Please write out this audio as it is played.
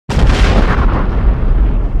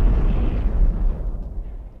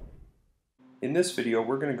In this video,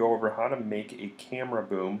 we're going to go over how to make a camera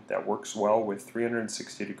boom that works well with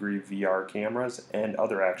 360-degree VR cameras and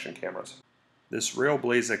other action cameras. This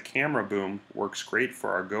Railblaza camera boom works great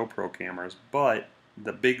for our GoPro cameras, but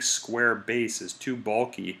the big square base is too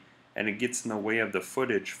bulky and it gets in the way of the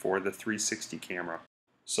footage for the 360 camera.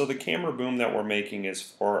 So the camera boom that we're making is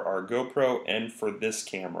for our GoPro and for this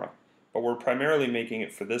camera. But we're primarily making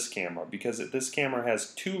it for this camera because this camera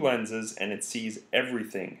has two lenses and it sees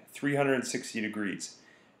everything 360 degrees.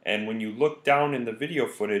 And when you look down in the video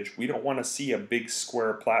footage, we don't want to see a big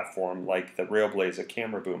square platform like the Railblaza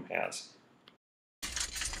camera boom has.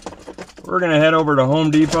 We're going to head over to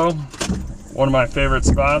Home Depot, one of my favorite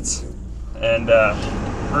spots, and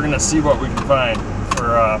we're going to see what we can find for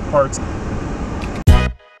parts.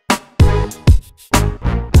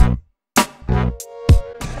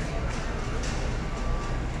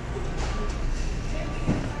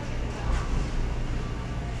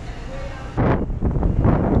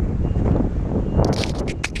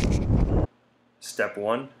 Step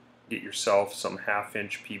 1, get yourself some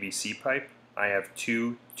 1/2-inch PVC pipe. I have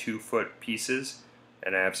two 2-foot pieces,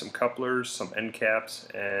 and I have some couplers, some end caps,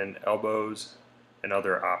 and elbows, and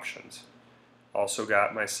other options. Also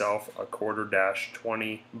got myself a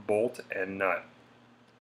 1/4-20 bolt and nut.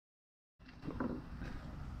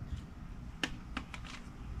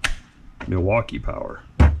 Milwaukee power.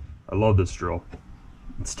 I love this drill.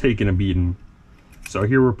 It's taking a beating. So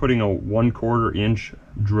here we're putting a 1/4 inch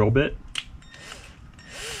drill bit.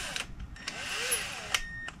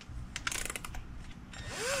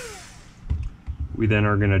 We then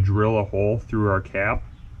are going to drill a hole through our cap.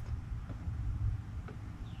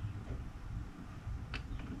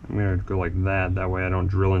 I'm going to go like that, that way I don't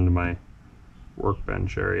drill into my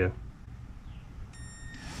workbench area.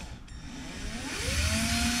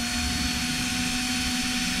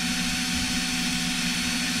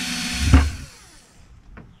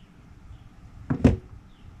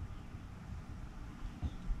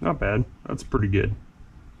 Not bad, that's pretty good.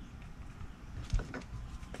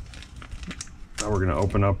 Now we're going to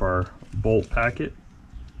open up our bolt packet.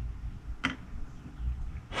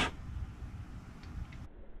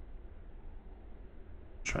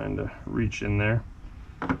 Trying to reach in there.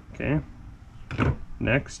 Okay.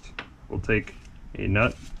 Next, we'll take a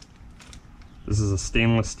nut. This is a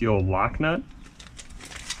stainless steel lock nut.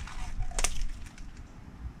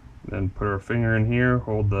 Then put our finger in here,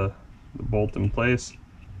 hold the bolt in place.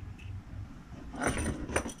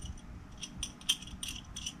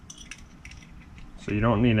 So you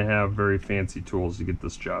don't need to have very fancy tools to get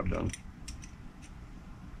this job done.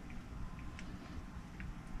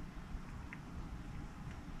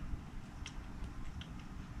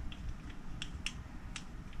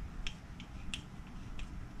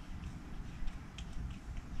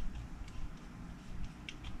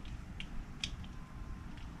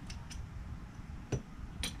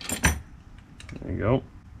 There you go.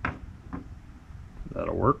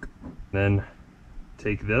 That'll work. Then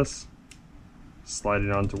take this, slide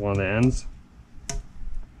it onto one of the ends.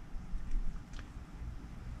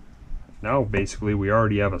 Now basically we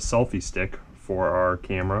already have a selfie stick for our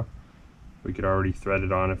camera. We could already thread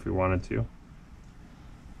it on if we wanted to.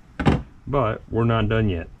 But we're not done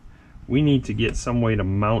yet. We need to get some way to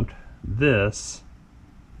mount this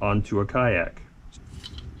onto a kayak.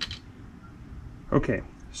 Okay,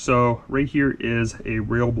 so right here is a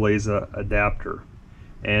Railblaza adapter.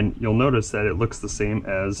 And you'll notice that it looks the same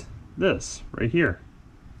as this right here.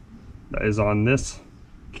 That is on this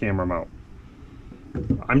camera mount.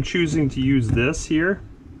 I'm choosing to use this here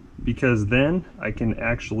because then I can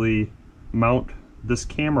actually mount this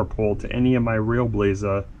camera pole to any of my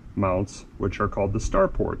Railblaza mounts, which are called the star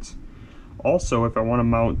ports. Also, if I want to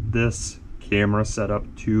mount this camera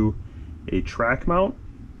setup to a track mount,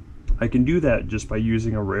 I can do that just by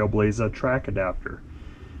using a Railblaza track adapter.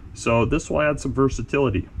 So this will add some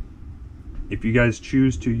versatility. If you guys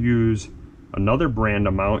choose to use another brand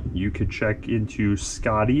of mount, you could check into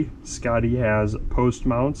Scotty. Scotty has post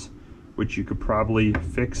mounts, which you could probably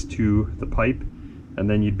fix to the pipe, and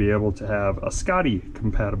then you'd be able to have a Scotty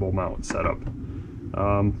compatible mount setup.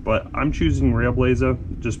 But I'm choosing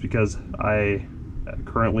Railblaza just because I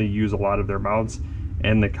currently use a lot of their mounts,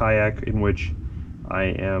 and the kayak in which I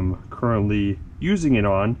am currently using it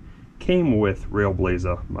on came with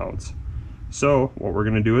Railblaza mounts. So what we're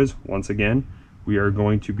going to do is, once again, we are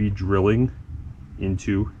going to be drilling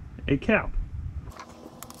into a cap.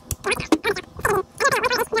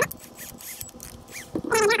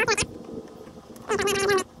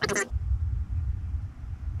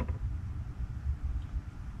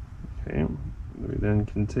 Okay, we then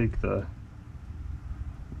can take the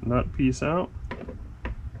nut piece out,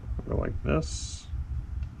 Go like this.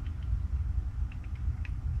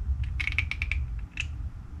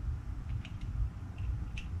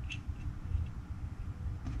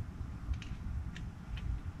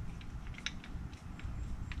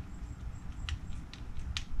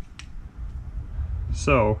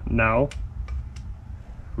 So now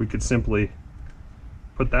we could simply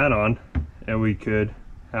put that on and we could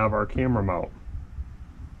have our camera mount.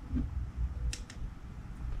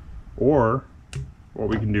 Or what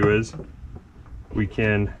we can do is we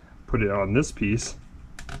can put it on this piece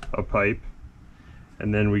of pipe,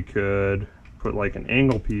 and then we could put like an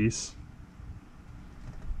angle piece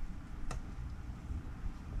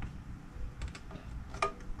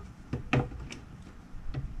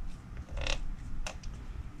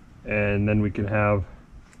and then we can have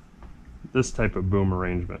this type of boom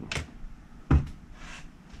arrangement.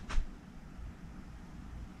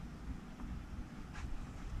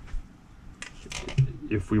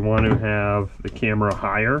 If we want to have the camera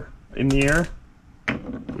higher in the air,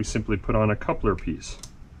 we simply put on a coupler piece.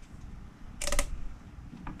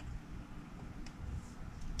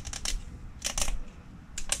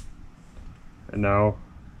 And now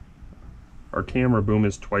our camera boom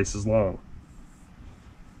is twice as long.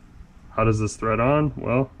 How does this thread on?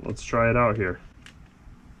 Well, let's try it out here.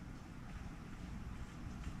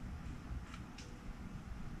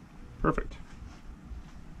 Perfect.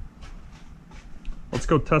 Let's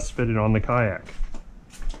go test fit it on the kayak.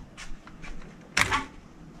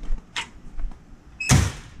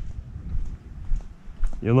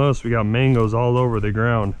 You'll notice we got mangoes all over the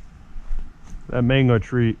ground. That mango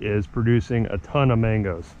tree is producing a ton of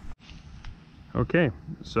mangoes. Okay,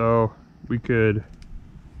 so we could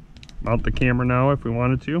mount the camera now if we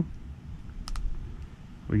wanted to.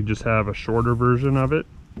 We could just have a shorter version of it.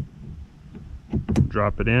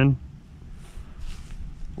 Drop it in,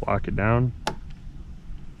 lock it down,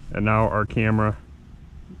 and now our camera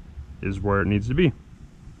is where it needs to be.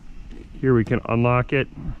 Here we can unlock it.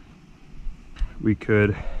 We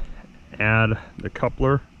could add the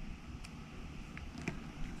coupler,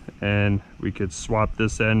 and we could swap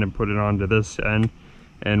this end and put it onto this end,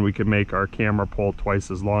 and we could make our camera pole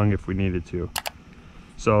twice as long if we needed to.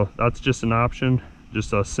 So that's just an option,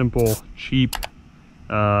 just a simple, cheap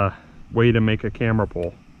way to make a camera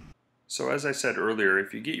pole. So as I said earlier,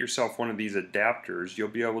 if you get yourself one of these adapters, you'll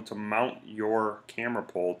be able to mount your camera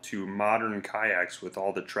pole to modern kayaks with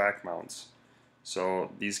all the track mounts.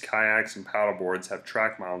 So these kayaks and paddle boards have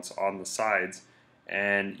track mounts on the sides,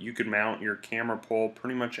 and you can mount your camera pole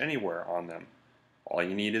pretty much anywhere on them. All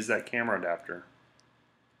you need is that camera adapter.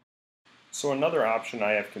 So another option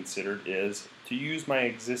I have considered is to use my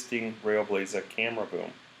existing Railblaza camera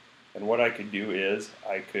boom. And what I could do is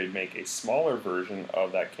I could make a smaller version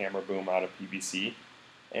of that camera boom out of PVC,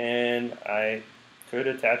 and I could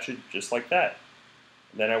attach it just like that.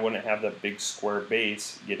 Then I wouldn't have that big square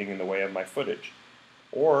base getting in the way of my footage.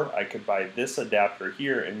 Or I could buy this adapter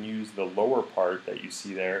here and use the lower part that you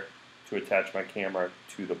see there to attach my camera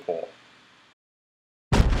to the pole.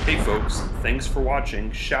 Hey folks, thanks for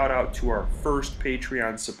watching. Shout out to our first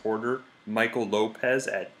Patreon supporter, Michael Lopez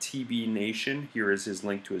at TB Nation. Here is his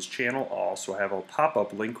link to his channel. I'll also have a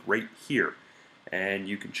pop-up link right here. And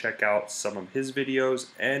you can check out some of his videos,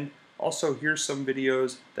 and also here's some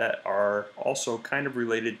videos that are also kind of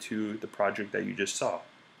related to the project that you just saw.